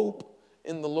hope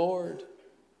in the Lord.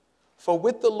 For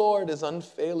with the Lord is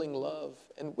unfailing love,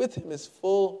 and with him is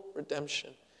full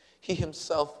redemption. He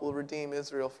himself will redeem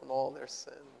Israel from all their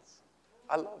sins.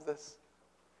 I love this.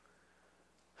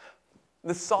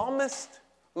 The psalmist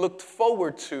looked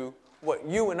forward to what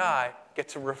you and I get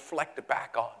to reflect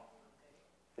back on.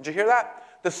 Did you hear that?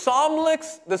 The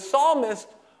psalmist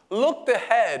looked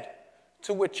ahead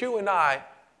to what you and I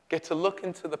get to look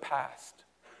into the past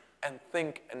and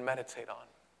think and meditate on.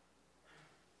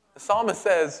 The psalmist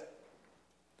says,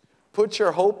 put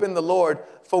your hope in the Lord,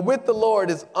 for with the Lord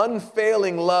is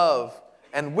unfailing love,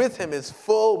 and with him is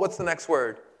full, what's the next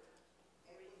word?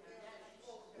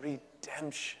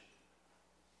 Redemption.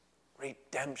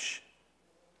 Redemption.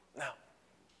 Now,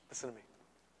 listen to me.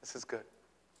 This is good.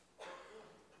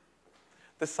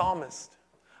 The psalmist,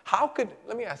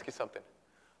 let me ask you something.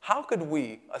 How could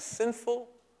we, a sinful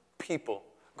people,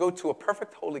 go to a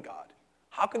perfect holy God?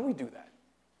 How can we do that?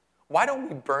 Why don't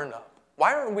we burn up?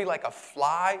 Why aren't we like a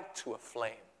fly to a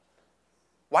flame?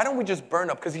 Why don't we just burn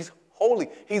up? Because he's holy.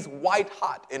 He's white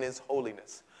hot in his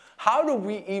holiness. How do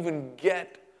we even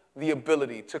get the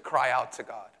ability to cry out to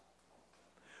God?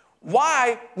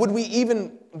 Why would we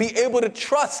even be able to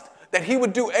trust that he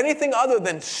would do anything other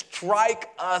than strike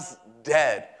us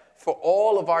dead for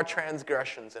all of our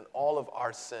transgressions and all of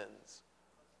our sins?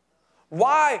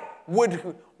 Why would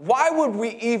we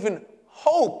even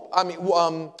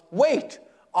wait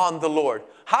on the Lord?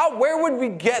 Where would we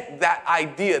get that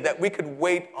idea that we could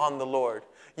wait on the Lord?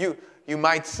 You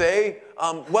might say,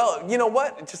 well, you know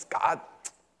what? Just God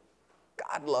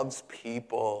loves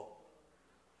people.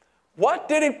 What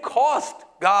did it cost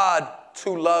God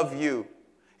to love you?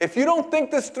 If you don't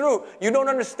think this through, you don't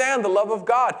understand the love of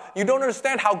God. You don't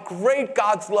understand how great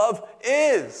God's love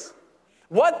is.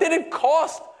 What did it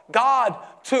cost God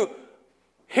to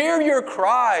hear your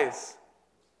cries?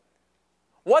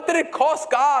 What did it cost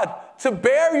God to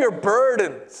bear your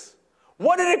burdens?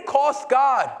 What did it cost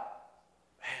God?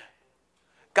 Man,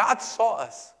 God saw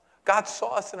us. God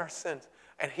saw us in our sins,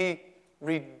 and he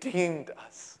redeemed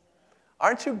us.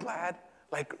 Aren't you glad?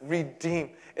 Like, redeem.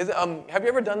 Have you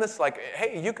ever done this? Like,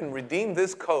 hey, you can redeem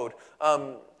this code.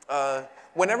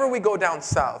 Whenever we go down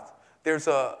south, there's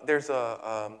a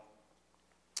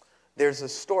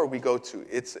store we go to.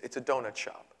 It's a donut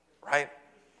shop, right?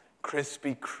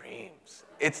 Krispy Kremes.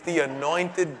 It's the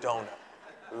anointed donut.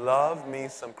 Love me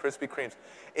some Krispy Kremes.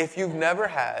 If you've never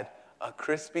had a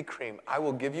Krispy Kreme, I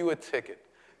will give you a ticket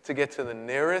to get to the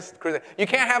nearest. You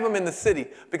can't have them in the city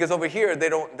because over here they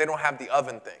don't have the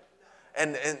oven thing.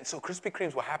 And so Krispy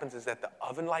Kremes, what happens is that the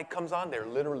oven light comes on. They're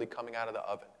literally coming out of the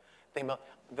oven. They melt.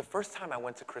 The first time I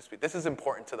went to Krispy, this is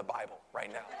important to the Bible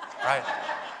right now, right?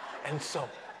 And so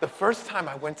the first time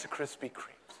I went to Krispy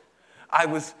Kremes, I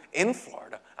was in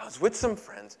Florida. I was with some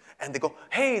friends, and they go,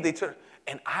 hey,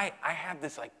 and I have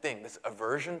this this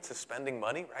aversion to spending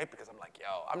money, right? Because I'm like,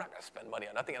 yo, I'm not going to spend money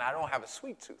on nothing, and I don't have a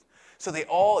sweet tooth. So they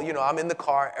all, I'm in the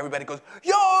car. Everybody goes,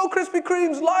 yo, Krispy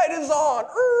Kreme's light is on.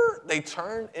 They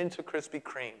turn into Krispy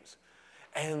Kremes.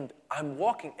 And I'm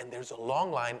walking, and there's a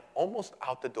long line almost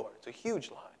out the door. It's a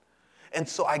huge line. And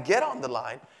so I get on the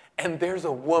line, and there's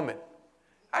a woman.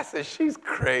 I said, she's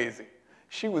crazy.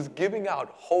 She was giving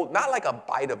out not like a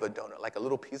bite of a donut, like a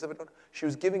little piece of a donut. She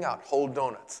was giving out whole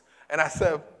donuts. And I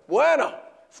said, bueno,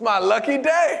 it's my lucky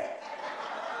day.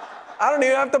 I don't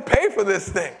even have to pay for this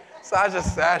thing. So I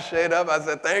just sashayed up. I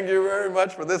said, thank you very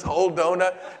much for this whole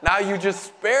donut. Now you just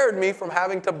spared me from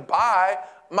having to buy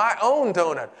my own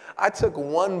donut. I took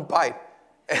one bite,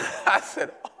 and I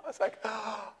said,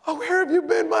 where have you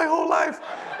been my whole life?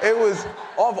 It was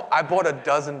awful. I bought a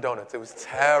dozen donuts. It was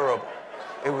terrible.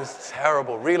 It was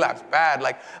terrible. Relapse, bad.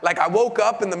 Like I woke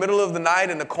up in the middle of the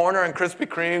night in the corner in Krispy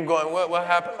Kreme going, what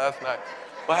happened last night?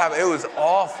 What happened? It was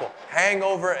awful.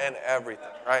 Hangover and everything,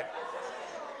 right?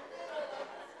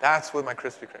 That's with my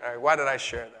Krispy Kreme. All right, why did I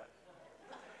share that?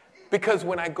 Because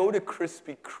when I go to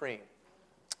Krispy Kreme,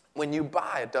 when you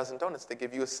buy a dozen donuts, they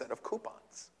give you a set of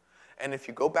coupons. And if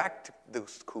you go back to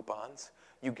those coupons,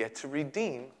 you get to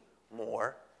redeem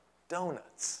more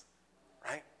donuts,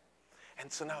 right?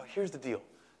 And so now here's the deal.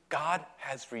 God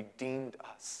has redeemed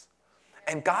us.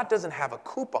 And God doesn't have a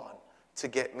coupon to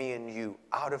get me and you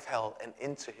out of hell and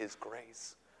into his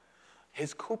grace.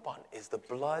 His coupon is the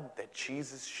blood that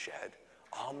Jesus shed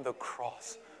on the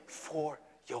cross for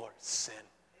your sin.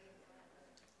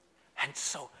 And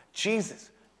so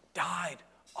Jesus died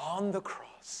on the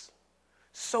cross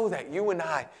so that you and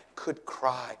I could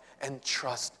cry and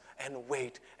trust and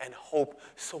wait and hope.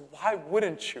 So why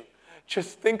wouldn't you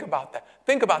just think about that?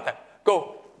 Think about that.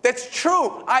 Go, that's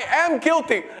true. I am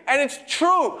guilty. And it's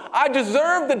true. I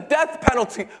deserve the death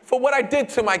penalty for what I did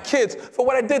to my kids, for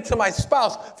what I did to my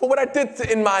spouse, for what I did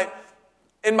in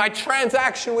my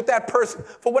transaction with that person,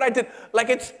 for what I did. Like,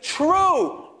 it's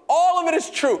true. All of it is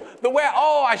true. The way,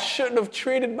 I shouldn't have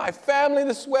treated my family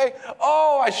this way.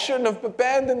 I shouldn't have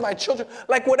abandoned my children.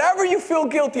 Like whatever you feel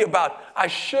guilty about, I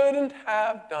shouldn't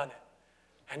have done it.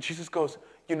 And Jesus goes,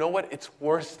 you know what? It's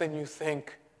worse than you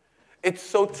think. It's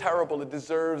so terrible. It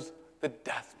deserves the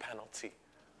death penalty.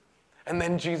 And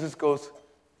then Jesus goes,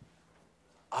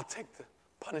 I'll take the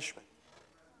punishment.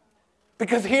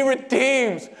 Because he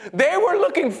redeems. They were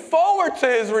looking forward to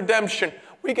his redemption.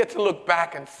 We get to look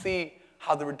back and see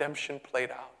how the redemption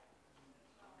played out.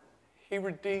 He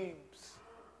redeems.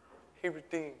 He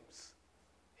redeems.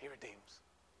 He redeems.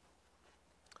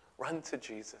 Run to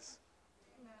Jesus.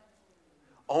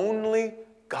 Only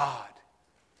God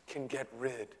can get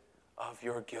rid of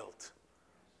your guilt.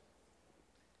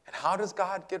 And how does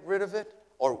God get rid of it?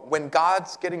 Or when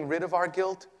God's getting rid of our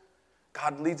guilt,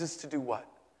 God leads us to do what?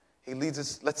 He leads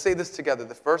us, let's say this together.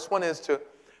 The first one is to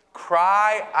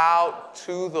cry out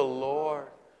to the Lord.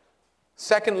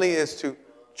 Secondly is to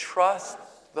trust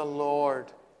the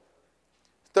Lord.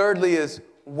 Thirdly is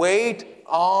wait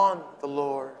on the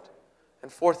Lord.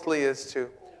 And fourthly is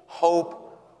to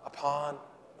hope upon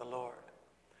the Lord.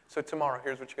 So tomorrow,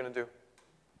 here's what you're going to do.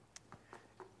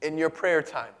 In your prayer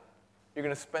time, you're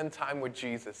going to spend time with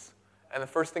Jesus. And the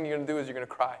first thing you're going to do is you're going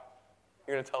to cry.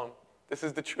 You're going to tell him, this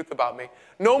is the truth about me.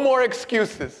 No more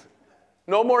excuses.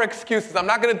 No more excuses. I'm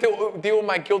not going to deal with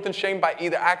my guilt and shame by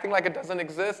either acting like it doesn't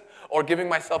exist or giving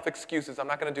myself excuses. I'm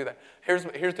not going to do that.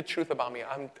 Here's the truth about me.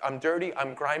 I'm dirty.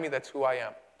 I'm grimy. That's who I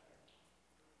am.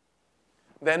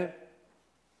 Then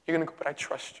you're going to go, but I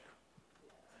trust you.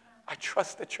 I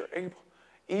trust that you're able.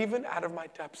 Even out of my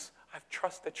depths, I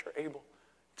trust that you're able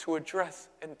to address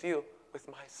and deal with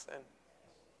my sin.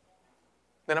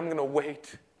 Then I'm going to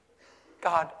wait.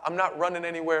 God, I'm not running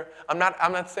anywhere. I'm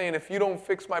not saying if you don't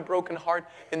fix my broken heart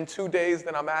in 2 days,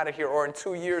 then I'm out of here, or in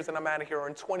 2 years, then I'm out of here, or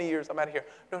in 20 years, I'm out of here.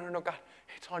 No, God,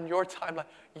 it's on your timeline.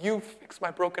 You fix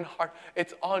my broken heart.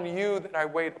 It's on you that I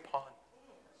wait upon.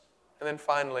 And then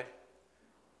finally,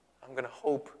 I'm going to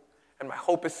hope, and my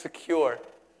hope is secure.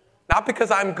 Not because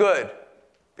I'm good,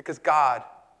 because God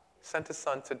sent his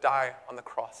son to die on the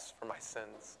cross for my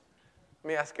sins. Let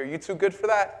me ask you, are you too good for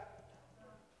that?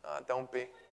 Don't be.